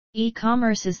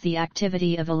E-commerce is the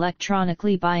activity of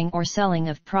electronically buying or selling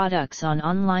of products on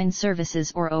online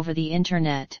services or over the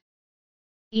Internet.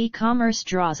 E-commerce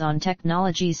draws on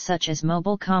technologies such as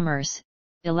mobile commerce,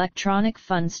 electronic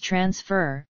funds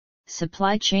transfer,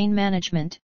 supply chain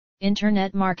management,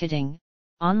 Internet marketing,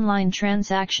 online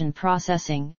transaction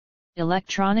processing,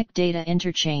 electronic data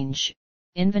interchange,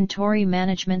 inventory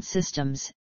management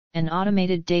systems, and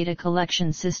automated data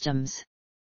collection systems.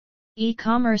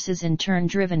 E-commerce is in turn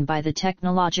driven by the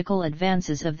technological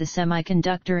advances of the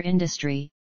semiconductor industry,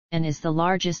 and is the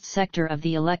largest sector of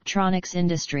the electronics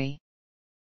industry.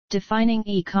 Defining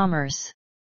e-commerce.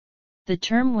 The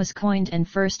term was coined and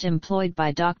first employed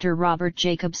by Dr. Robert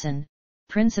Jacobson,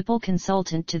 principal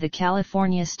consultant to the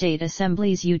California State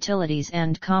Assembly's Utilities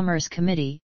and Commerce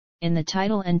Committee, in the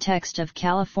title and text of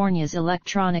California's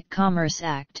Electronic Commerce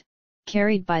Act,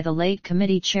 carried by the late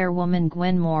committee chairwoman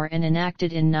Gwen Moore and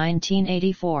enacted in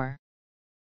 1984.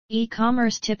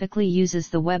 E-commerce typically uses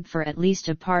the web for at least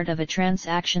a part of a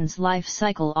transaction's life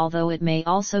cycle, although it may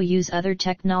also use other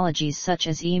technologies such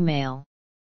as email.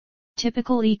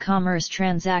 Typical e-commerce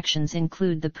transactions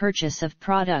include the purchase of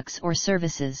products or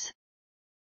services.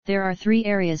 There are three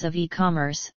areas of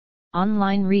e-commerce: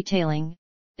 online retailing,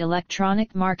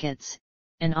 electronic markets,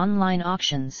 and online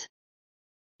auctions.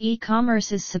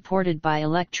 E-commerce is supported by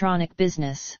electronic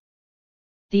business.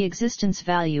 The existence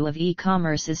value of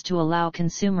e-commerce is to allow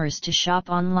consumers to shop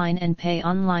online and pay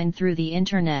online through the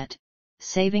Internet,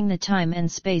 saving the time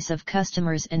and space of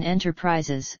customers and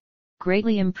enterprises,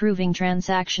 greatly improving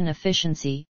transaction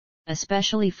efficiency,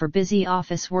 especially for busy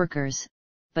office workers,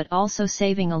 but also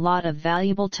saving a lot of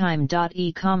valuable time.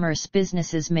 E-commerce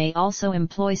businesses may also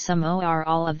employ some or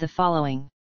all of the following: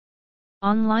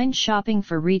 online shopping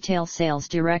for retail sales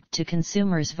direct to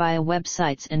consumers via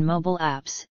websites and mobile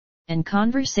apps, and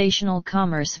conversational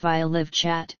commerce via live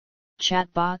chat,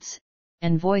 chatbots,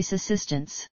 and voice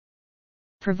assistants.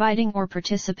 Providing or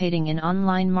participating in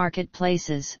online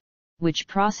marketplaces, which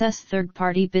process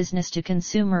third-party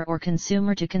business-to-consumer or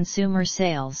consumer-to-consumer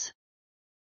sales.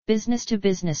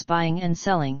 Business-to-business buying and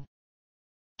selling.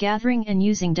 Gathering and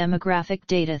using demographic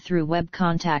data through web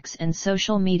contacts and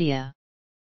social media.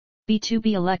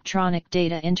 B2B electronic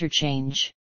data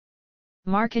interchange.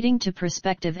 Marketing to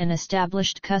prospective and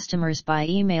established customers by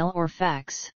email or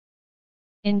fax.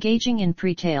 Engaging in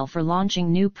pre-sale for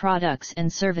launching new products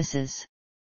and services.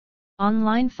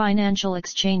 Online financial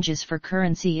exchanges for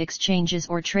currency exchanges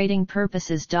or trading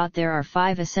purposes. There are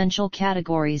 5 essential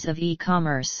categories of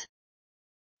e-commerce.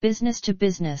 Business to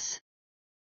business.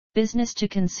 Business to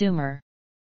consumer.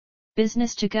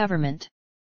 Business to government.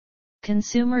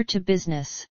 Consumer to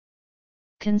business.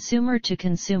 Consumer to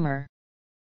consumer.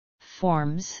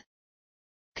 Forms.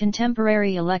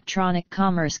 Contemporary electronic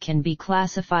commerce can be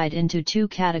classified into 2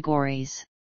 categories.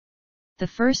 The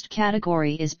first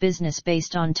category is business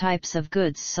based on types of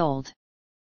goods sold.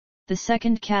 The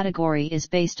second category is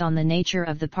based on the nature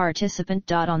of the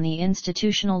participant. On the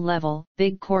institutional level,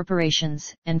 big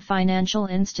corporations and financial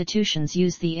institutions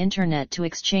use the Internet to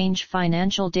exchange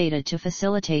financial data to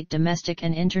facilitate domestic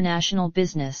and international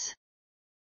business.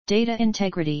 Data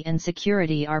integrity and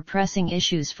security are pressing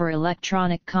issues for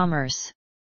electronic commerce.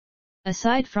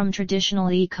 Aside from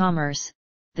traditional e-commerce,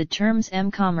 the terms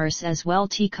m-commerce as well as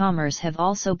t-commerce have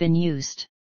also been used.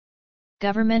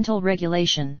 Governmental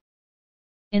regulation.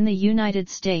 In the United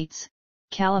States,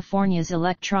 California's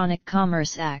Electronic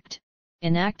Commerce Act,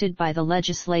 enacted by the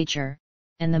legislature,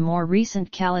 and the more recent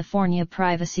California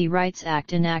Privacy Rights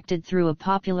Act enacted through a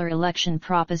popular election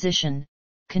proposition,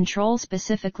 control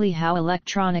specifically how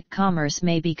electronic commerce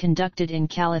may be conducted in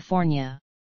California.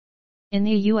 In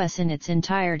the U.S. in its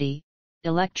entirety,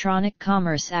 electronic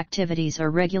commerce activities are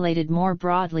regulated more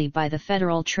broadly by the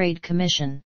Federal Trade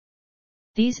Commission.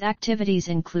 These activities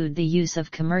include the use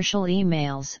of commercial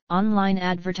emails, online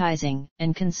advertising,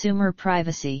 and consumer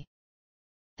privacy.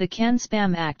 The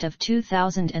CAN-SPAM Act of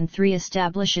 2003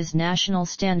 establishes national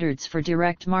standards for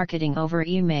direct marketing over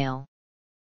email.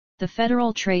 The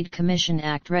Federal Trade Commission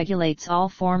Act regulates all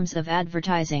forms of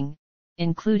advertising,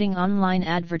 including online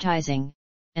advertising,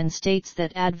 and states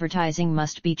that advertising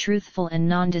must be truthful and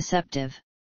non-deceptive.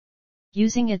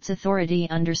 Using its authority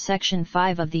under Section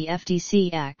 5 of the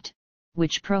FTC Act,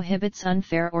 which prohibits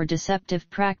unfair or deceptive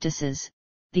practices,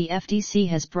 the FTC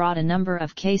has brought a number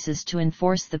of cases to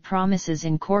enforce the promises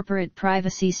in corporate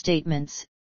privacy statements,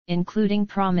 including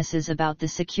promises about the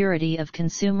security of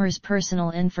consumers'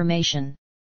 personal information.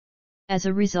 As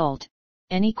a result,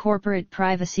 any corporate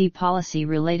privacy policy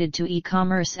related to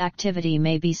e-commerce activity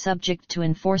may be subject to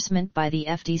enforcement by the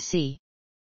FTC.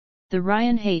 The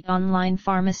Ryan Haight Online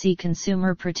Pharmacy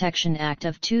Consumer Protection Act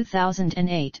of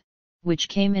 2008, which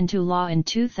came into law in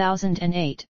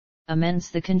 2008,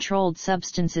 amends the Controlled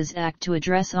Substances Act to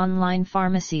address online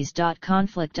pharmacies.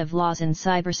 Conflict of laws in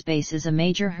cyberspace is a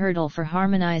major hurdle for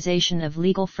harmonization of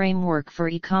legal framework for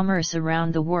e-commerce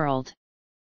around the world.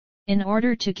 In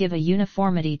order to give a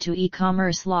uniformity to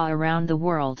e-commerce law around the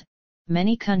world,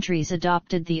 many countries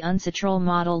adopted the UNCITRAL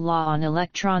model law on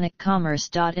electronic commerce.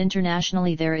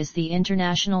 Internationally, there is the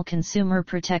International Consumer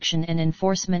Protection and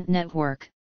Enforcement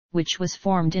Network, which was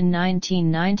formed in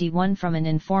 1991 from an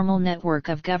informal network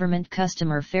of government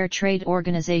customer fair trade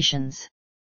organizations.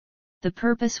 The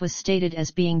purpose was stated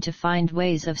as being to find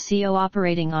ways of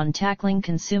cooperating on tackling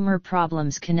consumer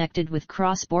problems connected with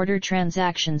cross-border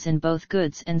transactions in both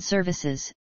goods and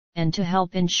services, and to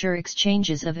help ensure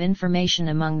exchanges of information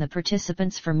among the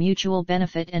participants for mutual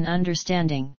benefit and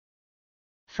understanding.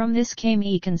 From this came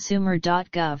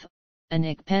eConsumer.gov, an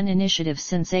ICPEN initiative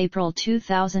since April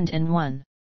 2001.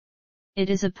 It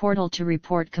is a portal to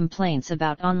report complaints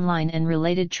about online and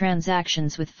related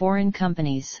transactions with foreign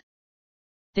companies.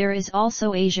 There is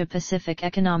also Asia-Pacific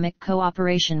Economic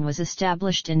Cooperation was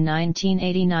established in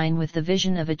 1989 with the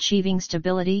vision of achieving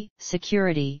stability,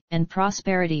 security, and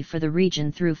prosperity for the region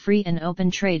through free and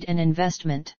open trade and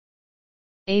investment.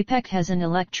 APEC has an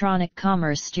electronic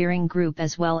commerce steering group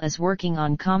as well as working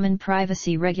on common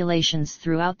privacy regulations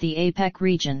throughout the APEC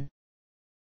region.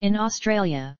 In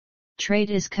Australia,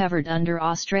 trade is covered under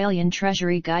Australian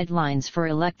Treasury Guidelines for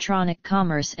Electronic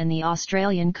Commerce, and the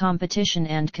Australian Competition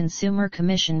and Consumer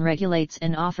Commission regulates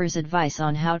and offers advice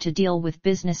on how to deal with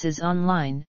businesses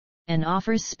online, and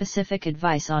offers specific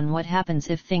advice on what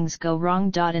happens if things go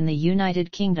wrong. In the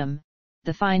United Kingdom,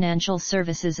 the Financial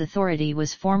Services Authority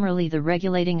was formerly the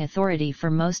regulating authority for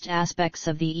most aspects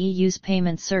of the EU's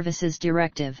Payment Services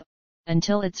Directive,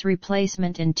 until its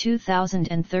replacement in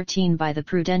 2013 by the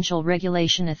Prudential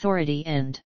Regulation Authority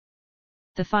and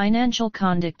the Financial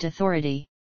Conduct Authority.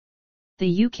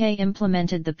 The UK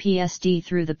implemented the PSD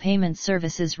through the Payment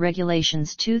Services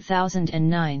Regulations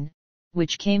 2009,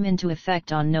 which came into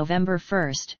effect on November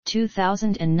 1,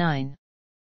 2009.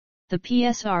 The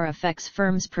PSR affects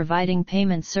firms providing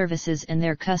payment services and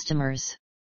their customers.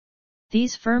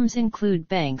 These firms include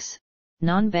banks,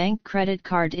 non-bank credit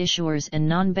card issuers and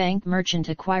non-bank merchant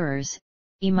acquirers,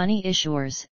 e-money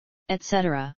issuers,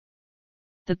 etc.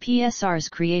 The PSRs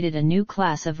created a new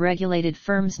class of regulated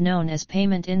firms known as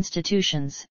payment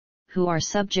institutions, who are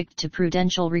subject to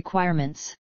prudential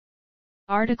requirements.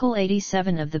 Article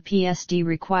 87 of the PSD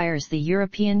requires the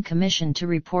European Commission to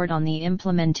report on the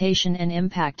implementation and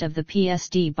impact of the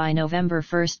PSD by November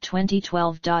 1,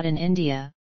 2012. In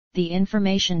India, the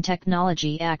Information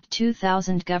Technology Act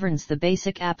 2000 governs the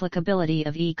basic applicability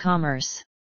of e-commerce.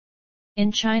 In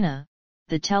China,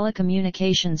 the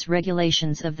Telecommunications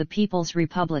Regulations of the People's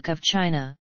Republic of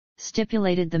China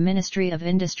stipulated the Ministry of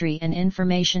Industry and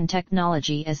Information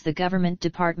Technology as the government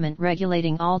department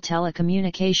regulating all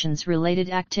telecommunications-related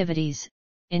activities,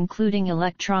 including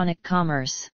electronic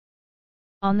commerce.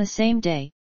 On the same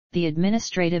day, the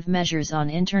Administrative Measures on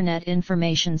Internet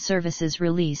Information Services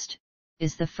released,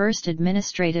 is the first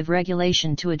administrative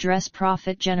regulation to address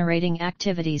profit-generating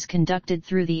activities conducted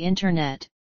through the Internet,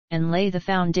 and lay the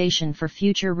foundation for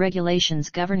future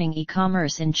regulations governing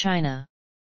e-commerce in China.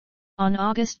 On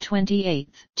August 28,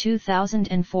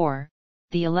 2004,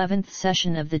 the 11th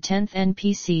session of the 10th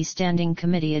NPC Standing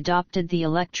Committee adopted the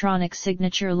Electronic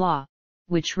Signature Law,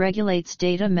 which regulates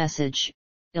data message,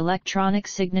 electronic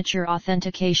signature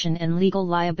authentication and legal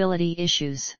liability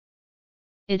issues.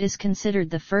 It is considered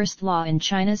the first law in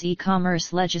China's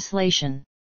e-commerce legislation.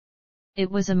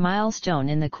 It was a milestone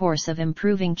in the course of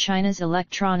improving China's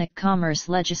electronic commerce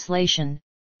legislation,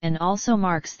 and also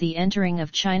marks the entering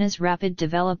of China's rapid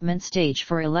development stage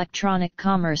for electronic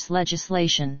commerce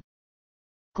legislation.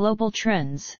 Global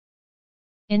trends.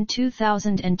 In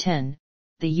 2010,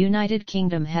 the United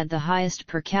Kingdom had the highest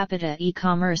per capita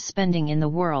e-commerce spending in the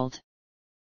world.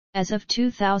 As of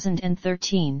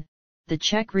 2013, the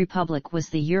Czech Republic was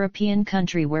the European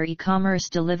country where e-commerce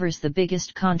delivers the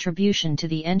biggest contribution to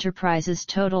the enterprise's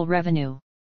total revenue.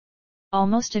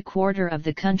 Almost a quarter of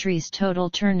the country's total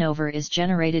turnover is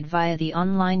generated via the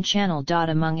online channel.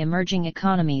 Among emerging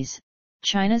economies,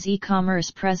 China's e-commerce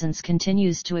presence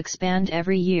continues to expand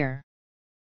every year.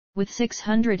 With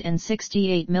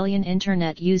 668 million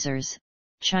Internet users,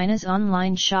 China's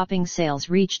online shopping sales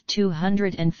reached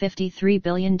 $253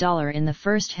 billion in the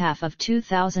first half of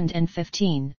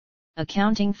 2015,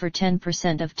 accounting for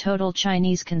 10% of total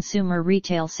Chinese consumer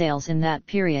retail sales in that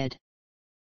period.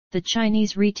 The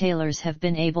Chinese retailers have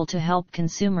been able to help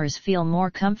consumers feel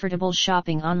more comfortable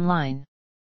shopping online.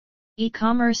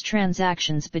 E-commerce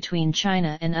transactions between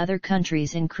China and other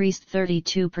countries increased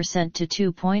 32% to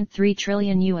 2.3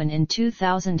 trillion yuan in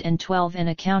 2012 and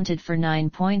accounted for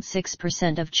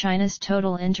 9.6% of China's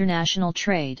total international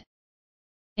trade.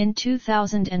 In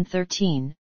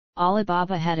 2013,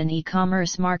 Alibaba had an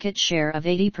e-commerce market share of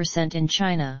 80% in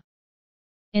China.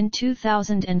 In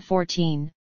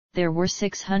 2014, there were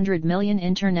 600 million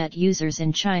internet users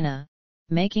in China,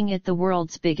 making it the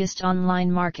world's biggest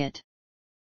online market.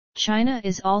 China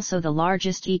is also the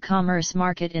largest e-commerce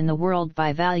market in the world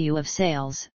by value of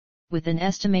sales, with an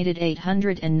estimated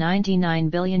 $899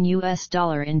 billion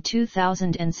in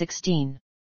 2016.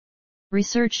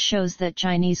 Research shows that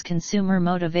Chinese consumer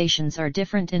motivations are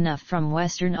different enough from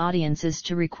Western audiences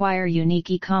to require unique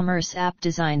e-commerce app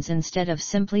designs instead of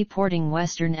simply porting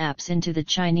Western apps into the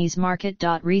Chinese market.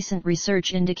 Recent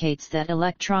research indicates that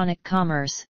electronic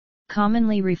commerce,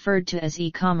 commonly referred to as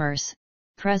e-commerce,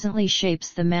 presently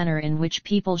shapes the manner in which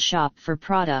people shop for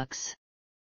products.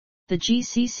 The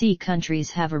GCC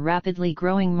countries have a rapidly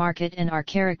growing market and are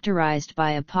characterized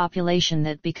by a population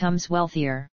that becomes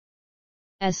wealthier.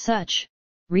 As such,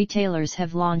 retailers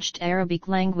have launched Arabic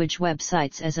language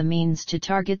websites as a means to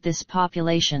target this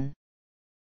population.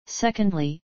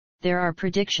 Secondly, there are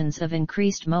predictions of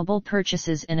increased mobile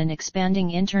purchases and an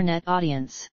expanding internet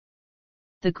audience.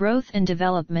 The growth and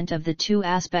development of the two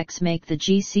aspects make the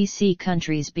GCC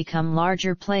countries become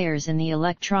larger players in the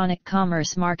electronic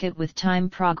commerce market with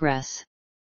time progress.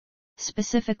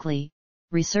 Specifically,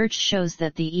 research shows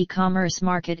that the e-commerce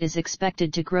market is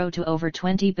expected to grow to over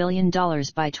 $20 billion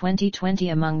by 2020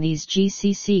 among these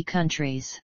GCC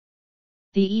countries.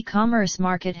 The e-commerce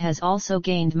market has also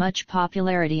gained much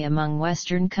popularity among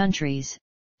Western countries,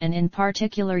 and in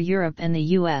particular Europe and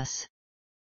the US.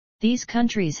 These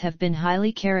countries have been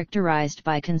highly characterized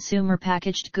by consumer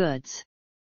packaged goods.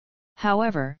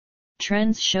 However,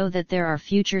 trends show that there are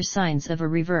future signs of a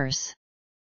reverse.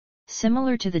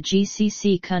 Similar to the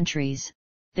GCC countries,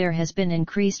 there has been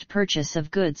increased purchase of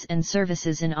goods and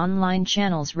services in online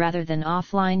channels rather than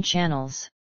offline channels.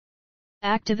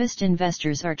 Activist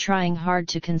investors are trying hard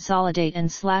to consolidate and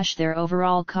slash their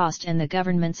overall cost, and the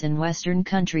governments in Western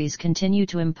countries continue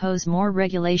to impose more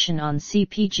regulation on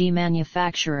CPG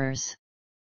manufacturers.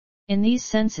 In these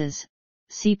senses,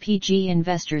 CPG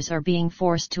investors are being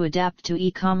forced to adapt to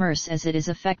e-commerce as it is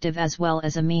effective as well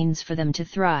as a means for them to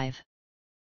thrive.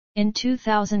 In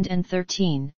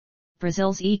 2013,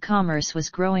 Brazil's e-commerce was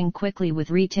growing quickly,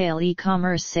 with retail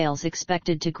e-commerce sales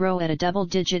expected to grow at a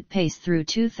double-digit pace through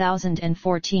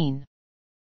 2014.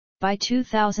 By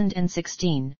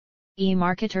 2016,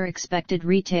 eMarketer expected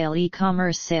retail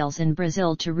e-commerce sales in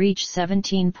Brazil to reach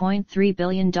 $17.3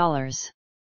 billion.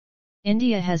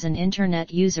 India has an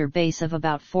internet user base of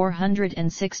about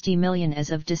 460 million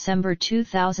as of December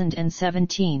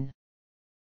 2017.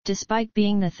 Despite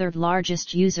being the third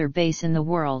largest user base in the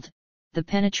world, the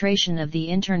penetration of the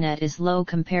Internet is low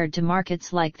compared to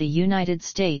markets like the United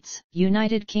States,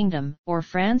 United Kingdom, or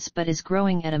France, but is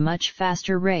growing at a much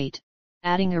faster rate,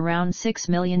 adding around 6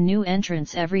 million new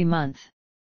entrants every month.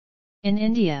 In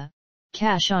India,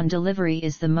 cash on delivery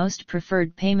is the most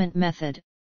preferred payment method,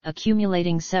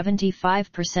 accumulating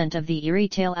 75% of the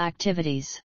e-retail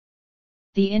activities.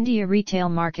 The India retail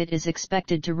market is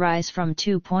expected to rise from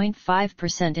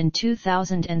 2.5% in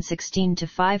 2016 to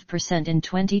 5% in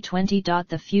 2020.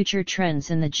 The future trends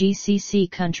in the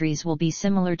GCC countries will be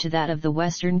similar to that of the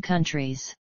Western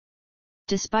countries.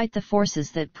 Despite the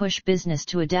forces that push business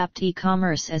to adapt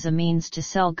e-commerce as a means to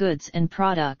sell goods and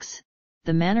products,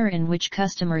 the manner in which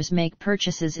customers make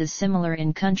purchases is similar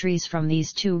in countries from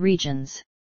these two regions.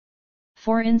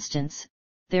 For instance,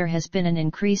 there has been an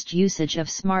increased usage of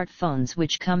smartphones,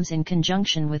 which comes in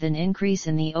conjunction with an increase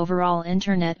in the overall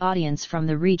Internet audience from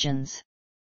the regions.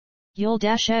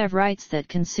 Yuldashev writes that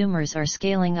consumers are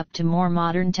scaling up to more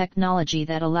modern technology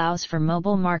that allows for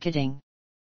mobile marketing.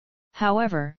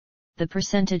 However, the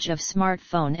percentage of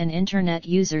smartphone and Internet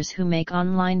users who make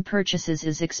online purchases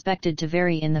is expected to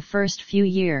vary in the first few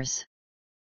years.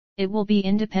 It will be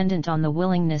independent on the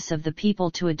willingness of the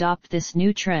people to adopt this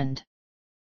new trend.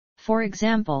 For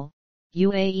example,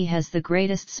 UAE has the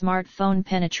greatest smartphone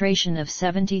penetration of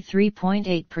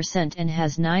 73.8% and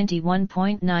has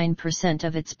 91.9%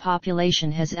 of its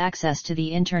population has access to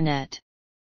the Internet.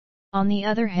 On the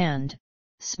other hand,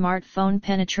 smartphone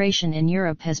penetration in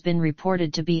Europe has been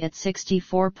reported to be at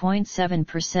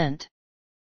 64.7%.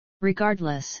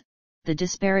 Regardless, the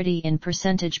disparity in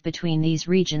percentage between these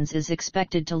regions is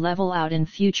expected to level out in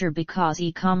future because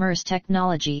e-commerce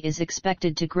technology is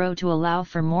expected to grow to allow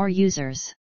for more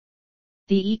users.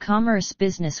 The e-commerce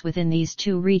business within these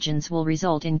two regions will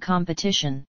result in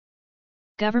competition.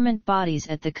 Government bodies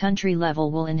at the country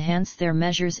level will enhance their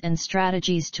measures and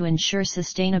strategies to ensure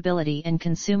sustainability and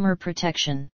consumer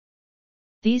protection.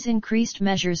 These increased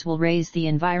measures will raise the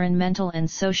environmental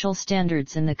and social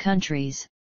standards in the countries,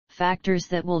 factors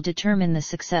that will determine the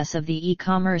success of the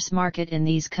e-commerce market in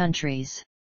these countries.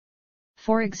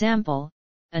 For example,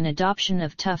 an adoption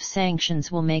of tough sanctions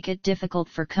will make it difficult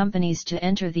for companies to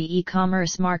enter the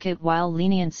e-commerce market, while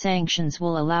lenient sanctions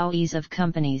will allow ease of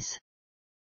companies.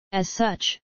 As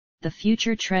such, the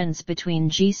future trends between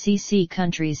GCC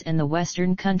countries and the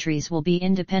Western countries will be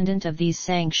independent of these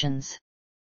sanctions.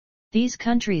 These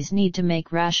countries need to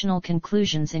make rational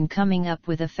conclusions in coming up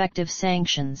with effective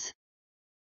sanctions.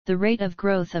 The rate of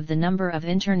growth of the number of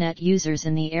Internet users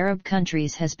in the Arab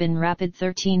countries has been rapid,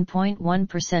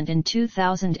 13.1% in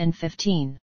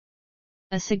 2015.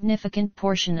 A significant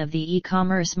portion of the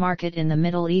e-commerce market in the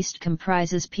Middle East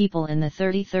comprises people in the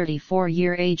 30-34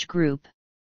 year age group.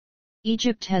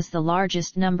 Egypt has the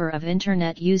largest number of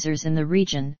Internet users in the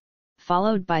region,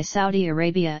 followed by Saudi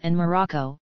Arabia and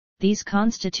Morocco. These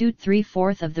constitute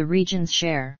 3/4 of the region's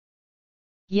share.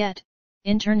 Yet,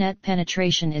 Internet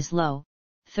penetration is low,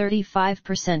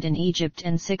 35% in Egypt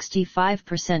and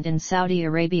 65% in Saudi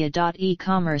Arabia.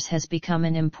 E-commerce has become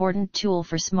an important tool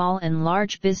for small and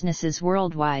large businesses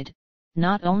worldwide,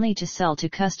 not only to sell to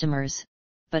customers,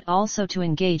 but also to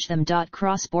engage them.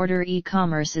 Cross-border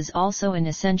e-commerce is also an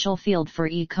essential field for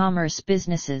e-commerce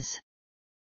businesses.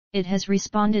 It has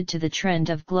responded to the trend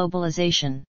of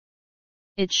globalization.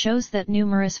 It shows that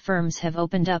numerous firms have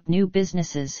opened up new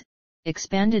businesses,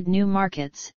 expanded new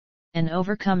markets, and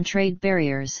overcome trade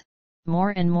barriers. More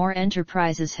and more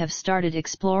enterprises have started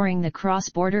exploring the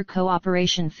cross-border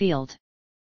cooperation field.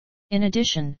 In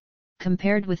addition,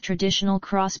 compared with traditional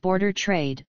cross-border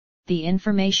trade, the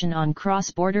information on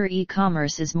cross-border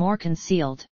e-commerce is more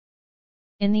concealed.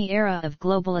 In the era of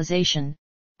globalization,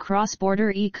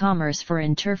 cross-border e-commerce for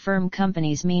inter-firm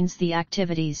companies means the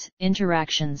activities,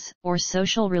 interactions, or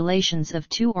social relations of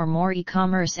two or more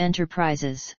e-commerce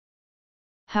enterprises.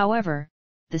 However,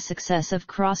 the success of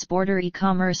cross-border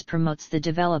e-commerce promotes the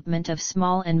development of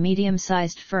small and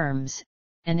medium-sized firms,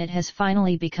 and it has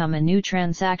finally become a new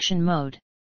transaction mode.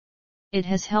 It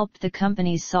has helped the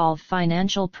companies solve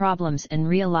financial problems and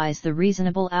realize the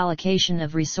reasonable allocation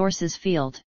of resources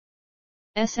field.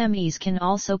 SMEs can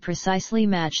also precisely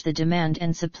match the demand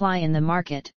and supply in the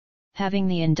market, having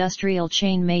the industrial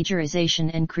chain majorization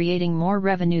and creating more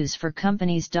revenues for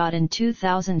companies. In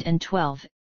 2012,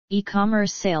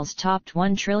 e-commerce sales topped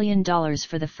 $1 trillion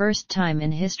for the first time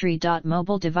in history.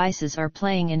 Mobile devices are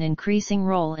playing an increasing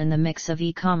role in the mix of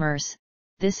e-commerce.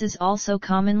 This is also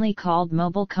commonly called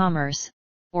mobile commerce,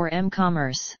 or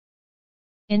m-commerce.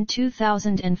 In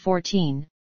 2014,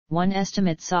 one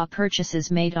estimate saw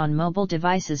purchases made on mobile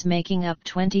devices making up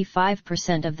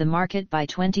 25% of the market by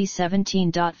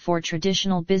 2017. For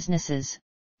traditional businesses,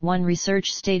 one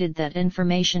research stated that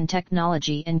information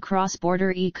technology and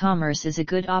cross-border e-commerce is a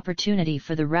good opportunity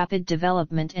for the rapid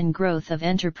development and growth of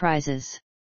enterprises.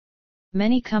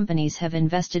 Many companies have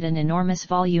invested an enormous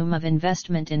volume of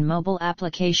investment in mobile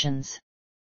applications.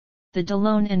 The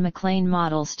DeLone and McLean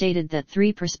model stated that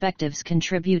three perspectives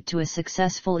contribute to a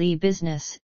successful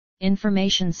e-business: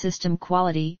 information system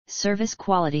quality, service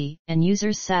quality, and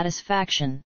user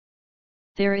satisfaction.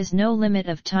 There is no limit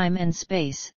of time and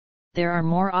space. There are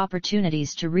more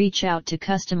opportunities to reach out to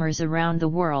customers around the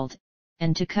world,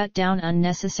 and to cut down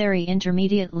unnecessary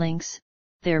intermediate links,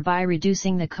 thereby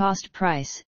reducing the cost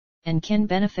price, and can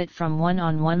benefit from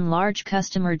one-on-one large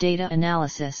customer data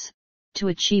analysis, to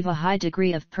achieve a high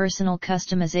degree of personal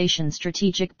customization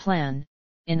strategic plan,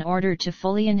 in order to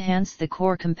fully enhance the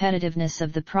core competitiveness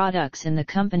of the products in the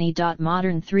company.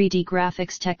 Modern 3D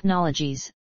graphics technologies,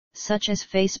 such as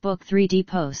Facebook 3D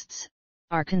posts,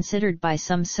 are considered by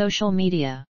some social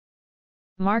media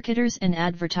marketers and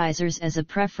advertisers as a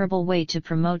preferable way to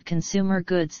promote consumer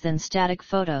goods than static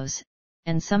photos,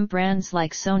 and some brands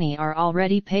like Sony are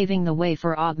already paving the way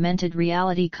for augmented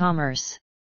reality commerce.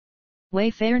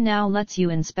 Wayfair now lets you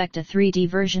inspect a 3D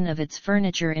version of its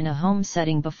furniture in a home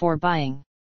setting before buying.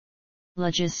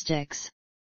 Logistics.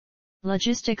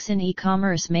 Logistics in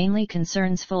e-commerce mainly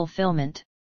concerns fulfillment.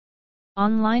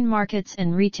 Online markets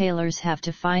and retailers have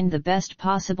to find the best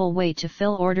possible way to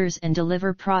fill orders and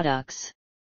deliver products.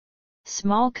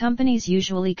 Small companies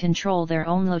usually control their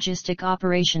own logistic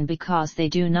operation because they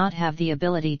do not have the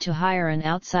ability to hire an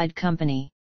outside company.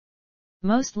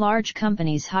 Most large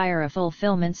companies hire a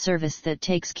fulfillment service that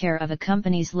takes care of a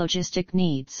company's logistic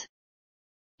needs.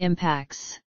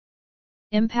 Impacts.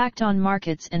 Impact on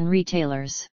markets and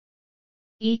retailers.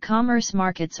 E-commerce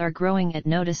markets are growing at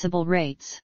noticeable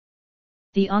rates.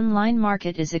 The online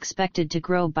market is expected to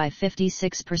grow by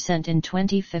 56% in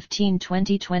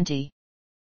 2015-2020.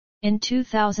 In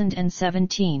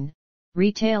 2017,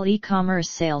 retail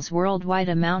e-commerce sales worldwide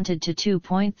amounted to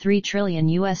 $2.3 trillion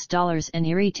and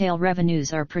e-retail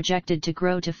revenues are projected to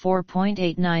grow to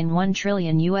 $4.891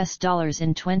 trillion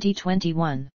in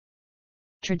 2021.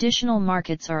 Traditional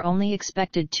markets are only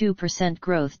expected 2%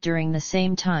 growth during the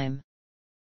same time.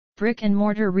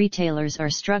 Brick-and-mortar retailers are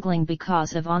struggling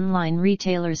because of online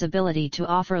retailers' ability to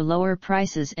offer lower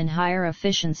prices and higher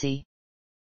efficiency.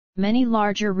 Many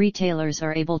larger retailers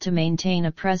are able to maintain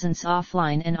a presence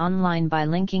offline and online by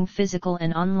linking physical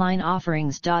and online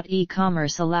offerings.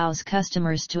 E-commerce allows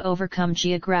customers to overcome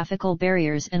geographical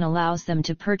barriers and allows them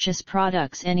to purchase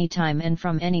products anytime and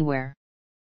from anywhere.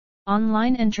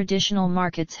 Online and traditional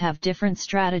markets have different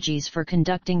strategies for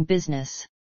conducting business.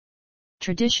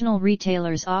 Traditional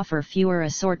retailers offer fewer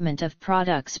assortment of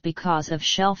products because of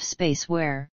shelf space,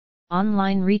 where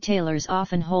online retailers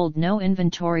often hold no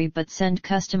inventory but send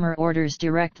customer orders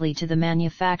directly to the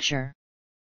manufacturer.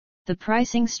 The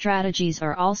pricing strategies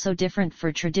are also different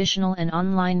for traditional and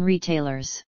online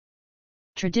retailers.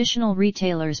 Traditional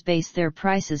retailers base their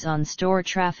prices on store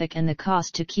traffic and the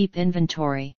cost to keep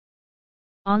inventory.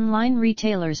 Online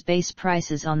retailers base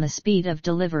prices on the speed of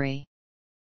delivery.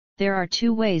 There are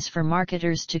two ways for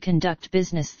marketers to conduct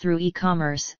business through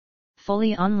e-commerce: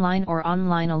 fully online or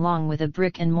online along with a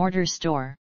brick-and-mortar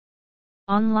store.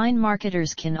 Online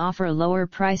marketers can offer lower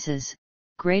prices,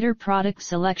 greater product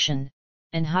selection,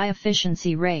 and high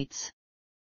efficiency rates.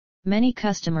 Many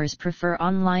customers prefer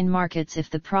online markets if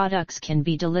the products can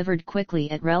be delivered quickly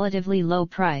at relatively low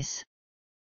price.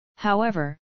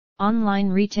 However, online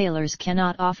retailers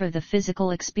cannot offer the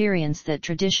physical experience that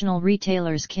traditional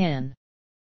retailers can.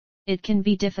 It can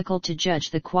be difficult to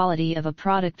judge the quality of a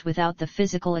product without the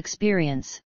physical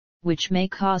experience, which may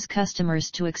cause customers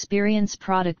to experience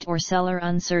product or seller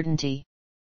uncertainty.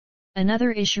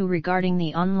 Another issue regarding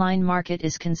the online market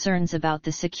is concerns about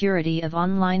the security of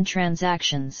online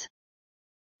transactions.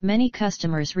 Many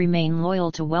customers remain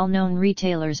loyal to well-known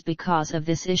retailers because of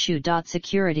this issue.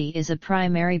 Security is a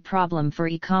primary problem for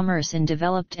e-commerce in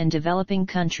developed and developing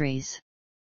countries.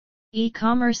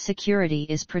 E-commerce security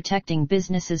is protecting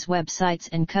businesses' websites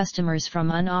and customers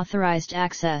from unauthorized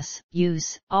access,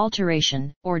 use,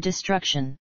 alteration, or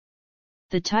destruction.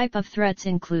 The type of threats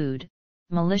include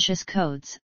malicious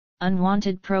codes,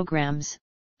 unwanted programs,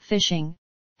 phishing,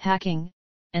 hacking,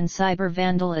 and cyber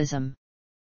vandalism.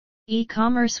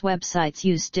 E-commerce websites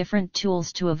use different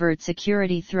tools to avert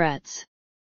security threats.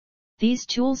 These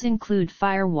tools include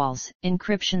firewalls,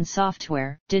 encryption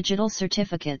software, digital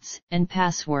certificates, and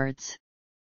passwords.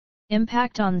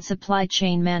 Impact on supply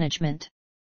chain management.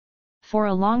 For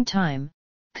a long time,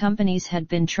 companies had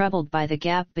been troubled by the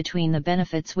gap between the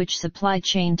benefits which supply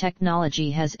chain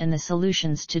technology has and the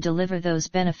solutions to deliver those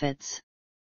benefits.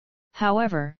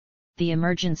 However, the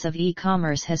emergence of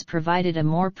e-commerce has provided a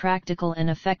more practical and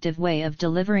effective way of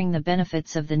delivering the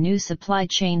benefits of the new supply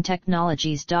chain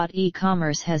technologies.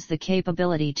 E-commerce has the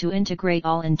capability to integrate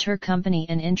all intercompany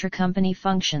and intracompany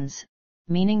functions,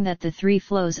 meaning that the three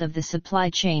flows of the supply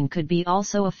chain could be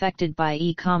also affected by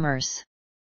e-commerce.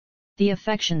 The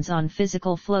effects on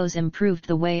physical flows improved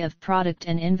the way of product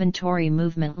and inventory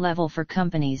movement level for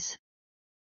companies.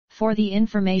 For the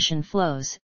information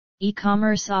flows,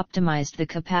 e-commerce optimized the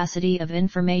capacity of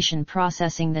information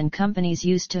processing than companies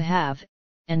used to have,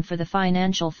 and for the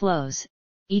financial flows,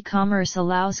 e-commerce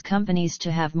allows companies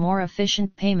to have more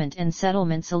efficient payment and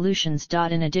settlement solutions.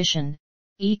 In addition,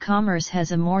 e-commerce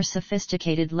has a more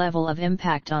sophisticated level of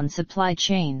impact on supply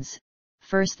chains.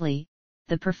 Firstly,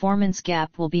 the performance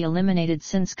gap will be eliminated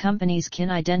since companies can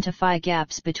identify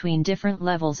gaps between different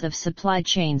levels of supply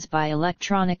chains by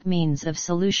electronic means of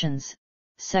solutions.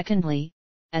 Secondly,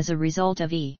 as a result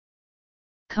of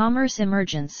e-commerce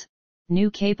emergence, new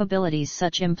capabilities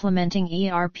such implementing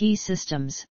ERP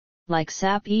systems, like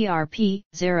SAP ERP,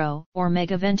 Xero, or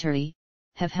Megaventuri,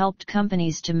 have helped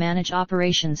companies to manage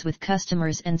operations with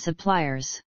customers and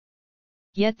suppliers.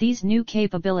 Yet these new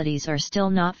capabilities are still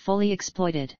not fully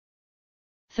exploited.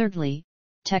 Thirdly,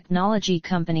 technology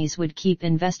companies would keep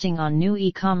investing on new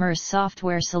e-commerce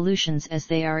software solutions as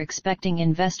they are expecting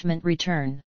investment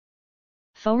return.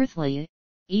 Fourthly,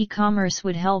 e-commerce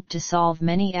would help to solve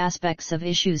many aspects of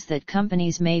issues that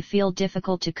companies may feel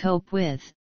difficult to cope with,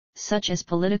 such as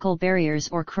political barriers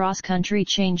or cross-country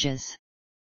changes.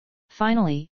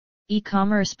 Finally,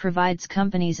 e-commerce provides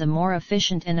companies a more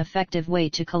efficient and effective way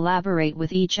to collaborate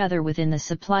with each other within the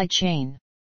supply chain.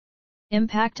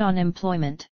 Impact on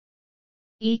employment.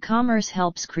 E-commerce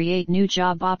helps create new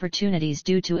job opportunities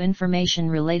due to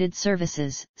information-related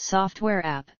services, software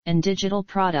app, and digital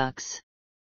products.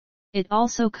 It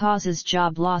also causes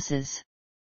job losses.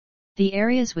 The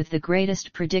areas with the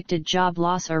greatest predicted job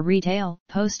loss are retail,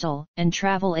 postal, and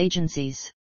travel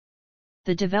agencies.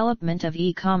 The development of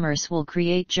e-commerce will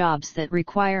create jobs that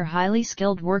require highly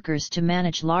skilled workers to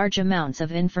manage large amounts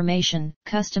of information,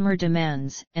 customer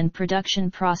demands, and production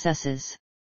processes.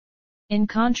 In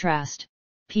contrast,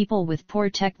 people with poor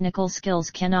technical skills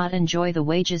cannot enjoy the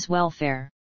wages welfare.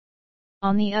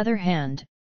 On the other hand,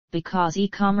 because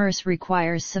e-commerce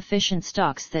requires sufficient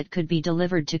stocks that could be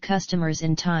delivered to customers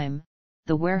in time,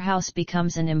 the warehouse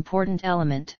becomes an important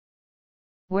element.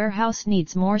 Warehouse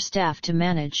needs more staff to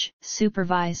manage,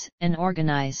 supervise, and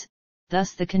organize,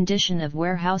 thus the condition of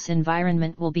warehouse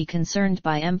environment will be concerned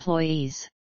by employees.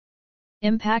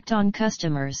 Impact on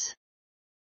customers.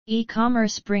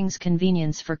 E-commerce brings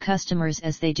convenience for customers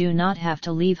as they do not have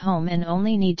to leave home and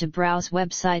only need to browse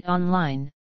website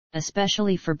online,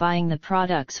 especially for buying the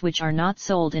products which are not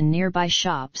sold in nearby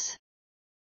shops.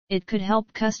 It could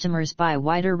help customers buy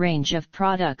wider range of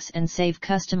products and save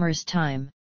customers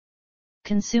time.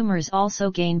 Consumers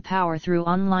also gain power through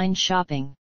online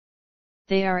shopping.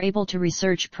 They are able to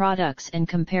research products and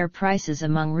compare prices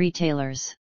among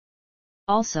retailers.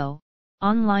 Also,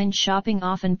 online shopping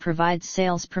often provides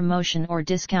sales promotion or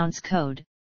discounts code,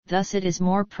 thus it is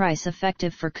more price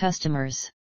effective for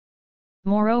customers.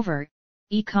 Moreover,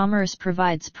 e-commerce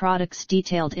provides products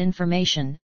detailed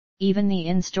information, even the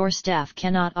in-store staff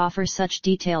cannot offer such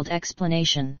detailed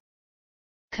explanation.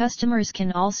 Customers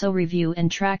can also review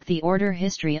and track the order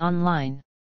history online.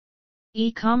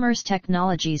 E-commerce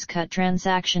technologies cut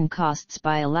transaction costs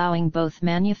by allowing both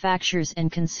manufacturers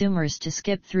and consumers to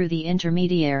skip through the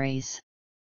intermediaries.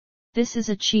 This is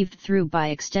achieved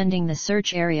by extending the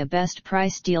search area best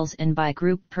price deals and by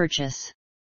group purchase.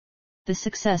 The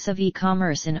success of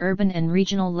e-commerce in urban and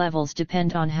regional levels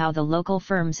depend on how the local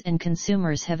firms and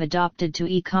consumers have adopted to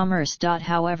e-commerce.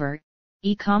 However,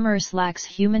 e-commerce lacks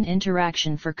human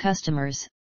interaction for customers,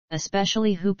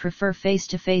 especially who prefer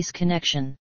face-to-face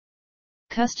connection.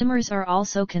 Customers are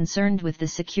also concerned with the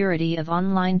security of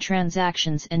online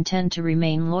transactions and tend to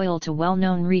remain loyal to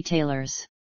well-known retailers.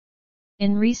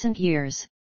 In recent years,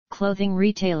 clothing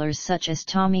retailers such as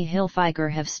Tommy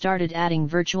Hilfiger have started adding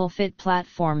virtual fit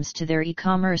platforms to their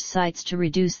e-commerce sites to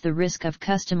reduce the risk of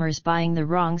customers buying the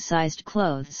wrong-sized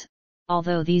clothes,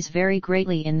 although these vary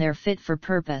greatly in their fit for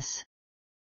purpose.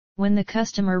 When the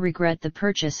customer regret the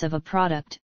purchase of a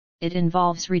product, it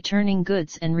involves returning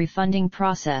goods and refunding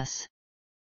process.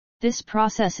 This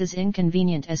process is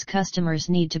inconvenient as customers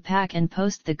need to pack and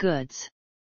post the goods.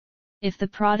 If the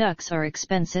products are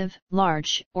expensive,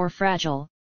 large, or fragile,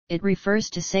 it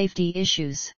refers to safety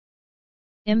issues.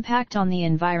 Impact on the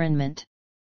environment.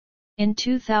 In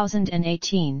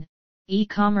 2018,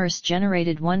 e-commerce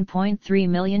generated 1.3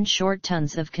 million short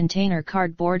tons of container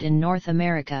cardboard in North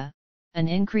America, an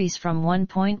increase from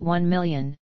 1.1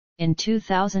 million in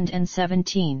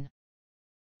 2017.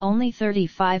 Only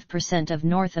 35% of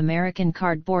North American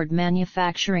cardboard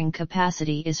manufacturing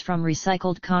capacity is from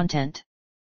recycled content.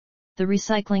 The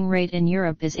recycling rate in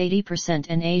Europe is 80%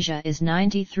 and Asia is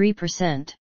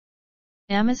 93%.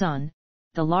 Amazon,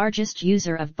 the largest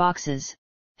user of boxes,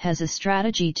 has a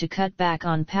strategy to cut back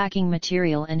on packing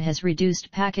material and has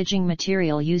reduced packaging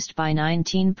material used by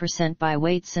 19% by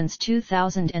weight since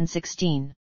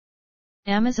 2016.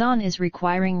 Amazon is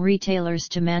requiring retailers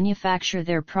to manufacture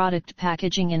their product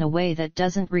packaging in a way that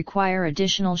doesn't require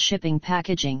additional shipping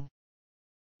packaging.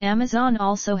 Amazon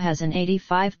also has an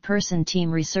 85-person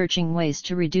team researching ways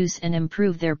to reduce and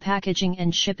improve their packaging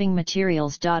and shipping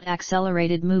materials.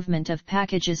 Accelerated movement of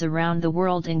packages around the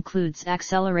world includes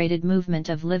accelerated movement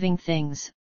of living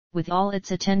things, with all its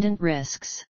attendant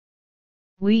risks.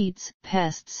 Weeds,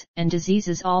 pests, and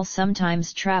diseases all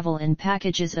sometimes travel in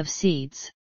packages of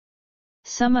seeds.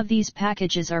 Some of these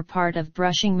packages are part of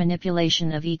brushing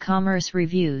manipulation of e-commerce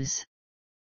reviews.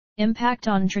 Impact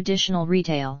on traditional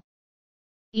retail.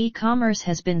 E-commerce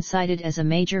has been cited as a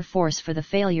major force for the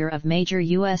failure of major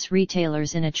U.S.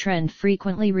 retailers in a trend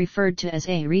frequently referred to as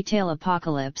a retail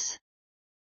apocalypse.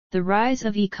 The rise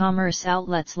of e-commerce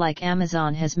outlets like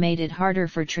Amazon has made it harder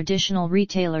for traditional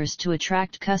retailers to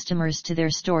attract customers to their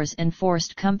stores and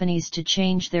forced companies to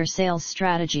change their sales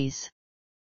strategies.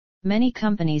 Many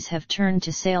companies have turned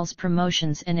to sales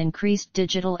promotions and increased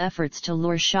digital efforts to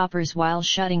lure shoppers while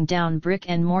shutting down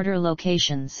brick-and-mortar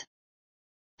locations.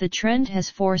 The trend has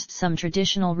forced some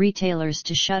traditional retailers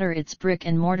to shutter its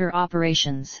brick-and-mortar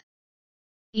operations.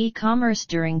 E-commerce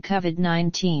during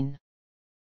COVID-19.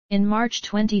 In March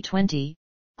 2020,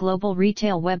 Global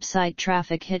retail website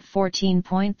traffic hit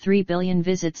 14.3 billion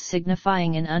visits,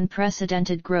 signifying an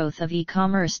unprecedented growth of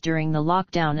e-commerce during the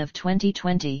lockdown of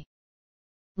 2020.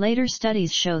 Later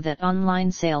studies show that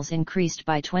online sales increased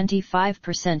by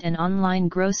 25% and online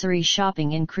grocery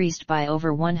shopping increased by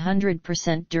over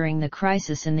 100% during the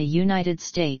crisis in the United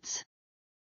States.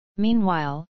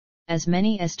 Meanwhile, as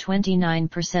many as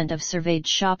 29% of surveyed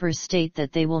shoppers state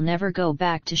that they will never go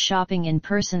back to shopping in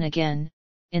person again.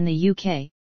 In the UK,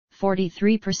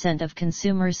 43% of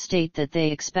consumers state that they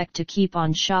expect to keep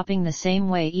on shopping the same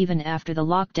way even after the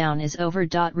lockdown is over.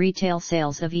 Retail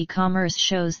sales of e-commerce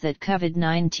shows that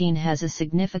COVID-19 has a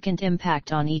significant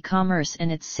impact on e-commerce,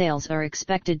 and its sales are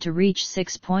expected to reach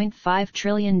 $6.5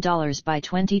 trillion by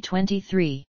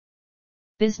 2023.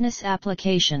 Business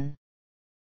application.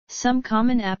 Some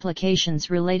common applications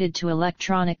related to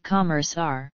electronic commerce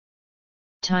are: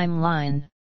 timeline.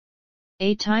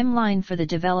 A timeline for the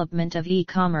development of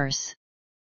e-commerce.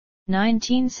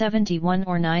 1971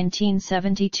 or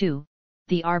 1972,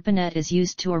 the ARPANET is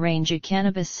used to arrange a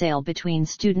cannabis sale between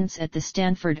students at the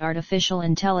Stanford Artificial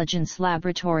Intelligence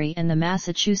Laboratory and the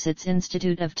Massachusetts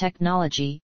Institute of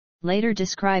Technology, later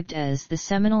described as the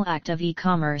seminal act of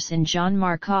e-commerce in John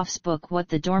Markoff's book What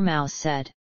the Dormouse Said.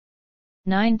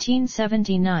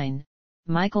 1979,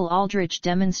 Michael Aldrich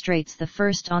demonstrates the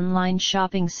first online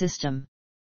shopping system.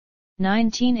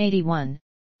 1981,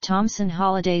 Thomson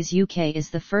Holidays UK is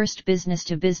the first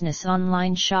business-to-business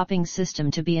online shopping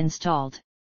system to be installed.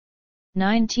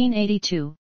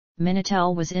 1982,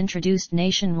 Minitel was introduced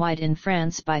nationwide in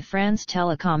France by France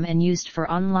Telecom and used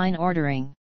for online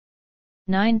ordering.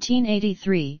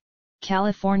 1983,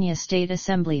 California State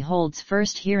Assembly holds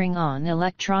first hearing on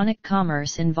electronic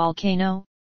commerce in Volcano,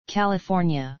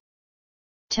 California.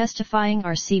 Testifying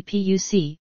are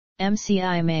CPUC,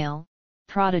 MCI Mail,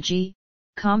 Prodigy,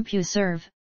 CompuServe,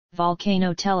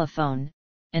 Volcano Telephone,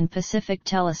 and Pacific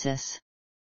Telesis.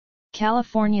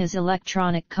 California's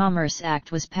Electronic Commerce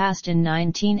Act was passed in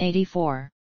 1984.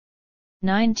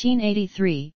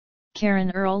 1983,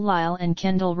 Karen Earl Lyle and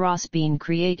Kendall Rossbean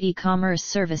create e-commerce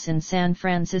service in San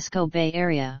Francisco Bay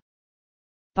Area.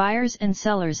 Buyers and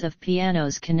sellers of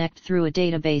pianos connect through a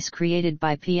database created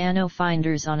by piano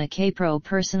finders on a Kpro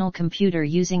personal computer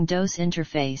using DOS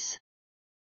interface.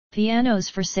 Pianos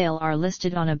for sale are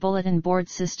listed on a bulletin board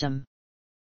system.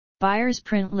 Buyers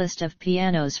print list of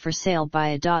pianos for sale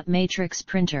by a dot matrix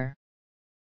printer.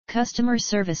 Customer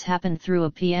service happened through a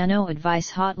piano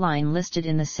advice hotline listed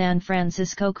in the San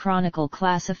Francisco Chronicle.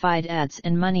 Classified ads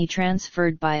and money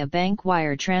transferred by a bank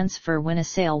wire transfer when a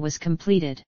sale was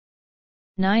completed.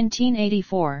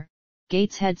 1984,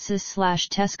 Gateshead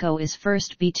SIS/Tesco is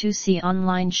first B2C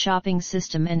online shopping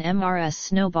system, and MRS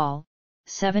Snowball,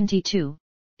 72,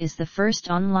 is the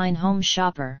first online home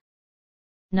shopper.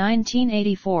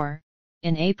 1984,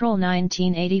 in April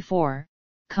 1984,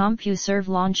 CompuServe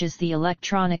launches the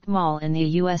electronic mall in the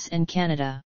US and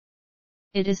Canada.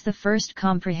 It is the first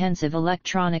comprehensive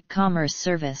electronic commerce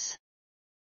service.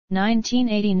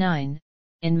 1989,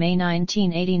 in May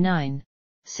 1989,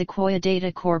 Sequoia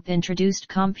Data Corp introduced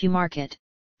CompuMarket,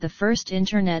 the first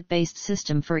internet-based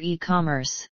system for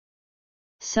e-commerce.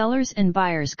 Sellers and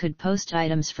buyers could post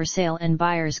items for sale, and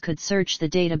buyers could search the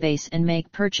database and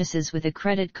make purchases with a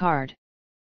credit card.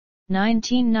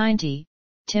 1990,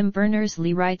 Tim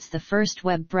Berners-Lee writes the first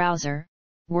web browser,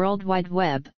 World Wide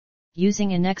Web,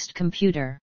 using a Next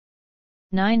computer.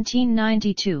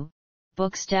 1992,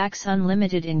 Bookstacks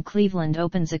Unlimited in Cleveland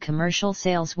opens a commercial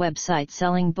sales website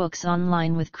selling books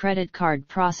online with credit card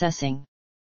processing.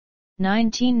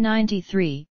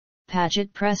 1993,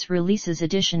 Paget Press releases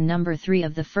edition number 3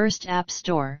 of the first App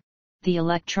Store, the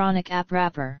Electronic App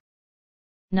Wrapper.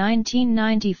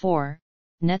 1994,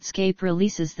 Netscape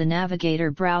releases the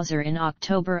Navigator browser in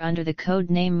October under the code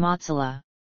name Mozilla.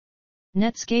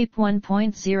 Netscape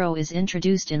 1.0 is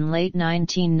introduced in late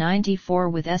 1994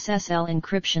 with SSL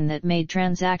encryption that made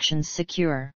transactions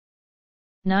secure.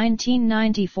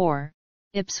 1994,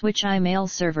 Ipswich iMail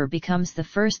server becomes the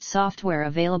first software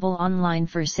available online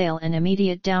for sale and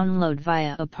immediate download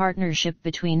via a partnership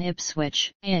between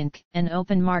Ipswich, Inc. and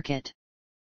Open Market.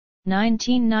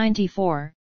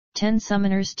 1994, 10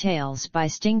 Summoner's Tales by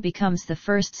Sting becomes the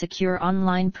first secure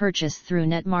online purchase through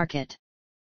NetMarket.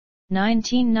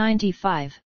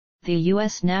 1995, the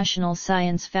U.S. National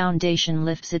Science Foundation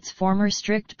lifts its former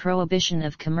strict prohibition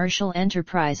of commercial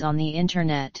enterprise on the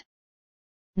Internet.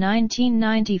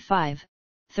 1995,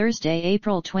 Thursday,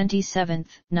 April 27,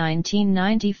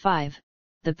 1995,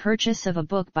 the purchase of a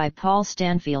book by Paul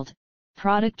Stanfield,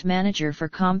 product manager for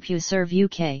CompuServe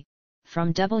UK,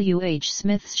 from W.H.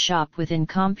 Smith's shop within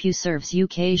CompuServe's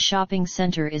UK shopping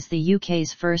centre is the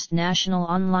UK's first national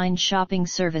online shopping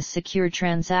service secure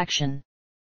transaction.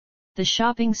 The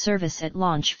shopping service at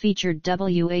launch featured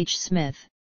W.H. Smith,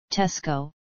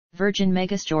 Tesco, Virgin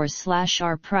Megastores /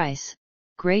 R Price,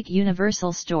 Great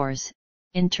Universal Stores,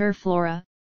 Interflora,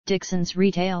 Dixon's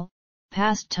Retail,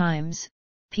 Past Times,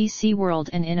 PC World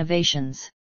and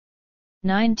Innovations.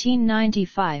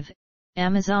 1995,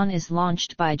 Amazon is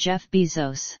launched by Jeff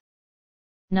Bezos.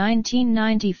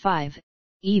 1995,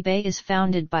 eBay is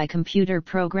founded by computer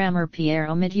programmer Pierre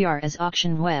Omidyar as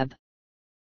Auction Web.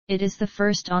 It is the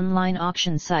first online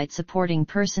auction site supporting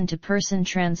person-to-person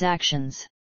transactions.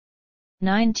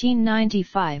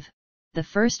 1995, the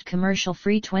first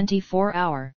commercial-free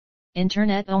 24-hour,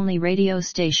 Internet-only radio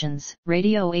stations,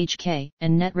 Radio HK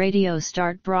and Net Radio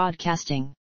start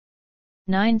broadcasting.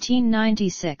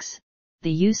 1996,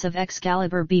 the use of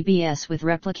Excalibur BBS with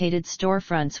replicated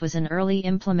storefronts was an early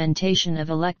implementation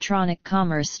of electronic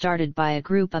commerce started by a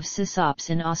group of sysops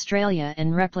in Australia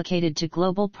and replicated to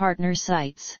global partner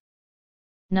sites.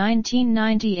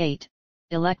 1998,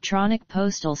 electronic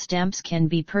postal stamps can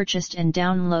be purchased and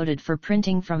downloaded for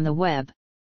printing from the web.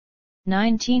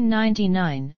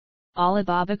 1999,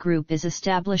 Alibaba Group is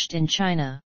established in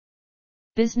China.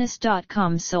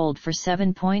 Business.com sold for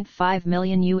 $7.5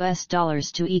 million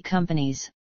to e-companies,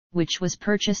 which was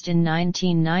purchased in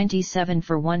 1997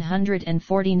 for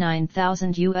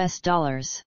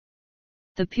 $149,000.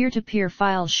 The peer-to-peer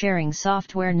file sharing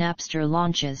software Napster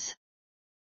launches.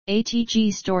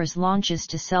 ATG Stores launches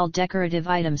to sell decorative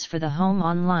items for the home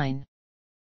online.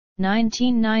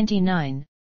 1999,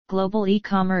 global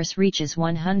e-commerce reaches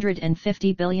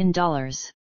 $150 billion.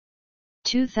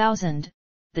 2000,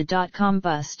 the dot-com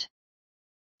bust.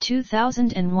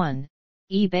 2001,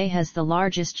 eBay has the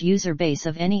largest user base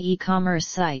of any e-commerce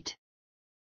site.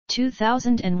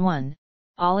 2001,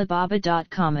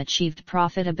 Alibaba.com achieved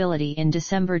profitability in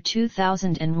December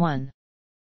 2001.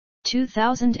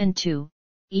 2002,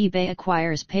 eBay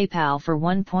acquires PayPal for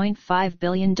 $1.5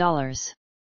 billion.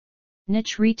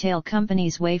 Niche retail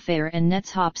companies Wayfair and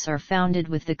NetsHops are founded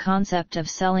with the concept of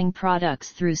selling products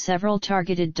through several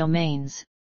targeted domains,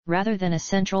 rather than a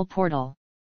central portal.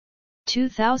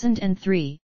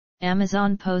 2003,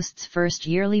 Amazon posts first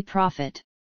yearly profit.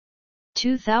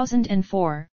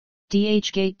 2004,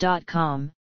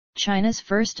 DHgate.com, China's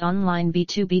first online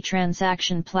B2B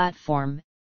transaction platform,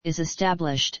 is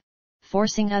established,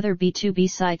 forcing other B2B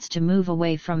sites to move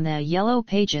away from the Yellow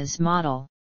Pages model.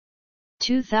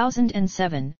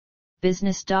 2007,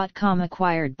 Business.com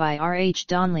acquired by R.H.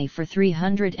 Donnelley for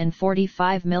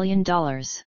 $345 million.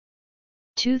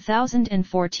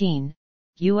 2014,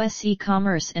 U.S.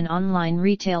 e-commerce and online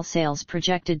retail sales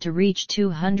projected to reach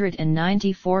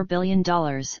 $294 billion,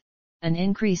 an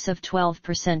increase of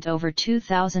 12% over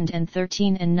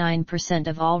 2013 and 9%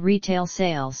 of all retail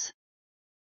sales.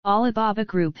 Alibaba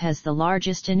Group has the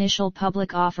largest initial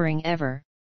public offering ever,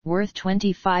 worth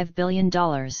 $25 billion.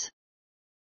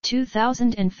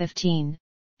 2015,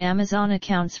 Amazon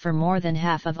accounts for more than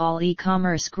half of all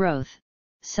e-commerce growth,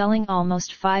 selling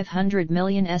almost 500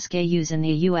 million SKUs in the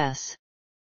U.S.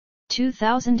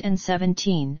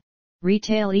 2017,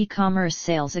 retail e-commerce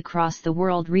sales across the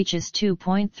world reaches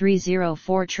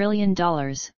 $2.304 trillion,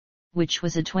 which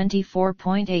was a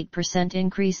 24.8%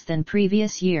 increase than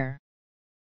previous year.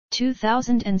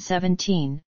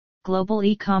 2017, global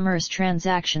e-commerce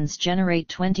transactions generate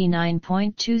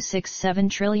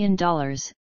 $29.267 trillion,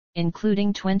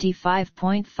 including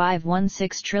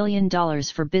 $25.516 trillion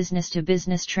for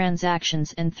business-to-business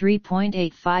transactions and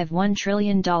 $3.851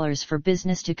 trillion for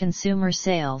business-to-consumer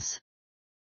sales.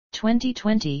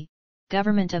 2020,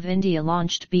 Government of India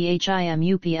launched BHIM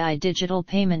UPI digital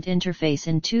payment interface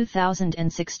in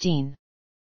 2016.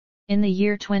 In the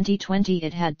year 2020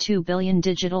 it had 2 billion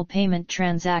digital payment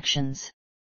transactions.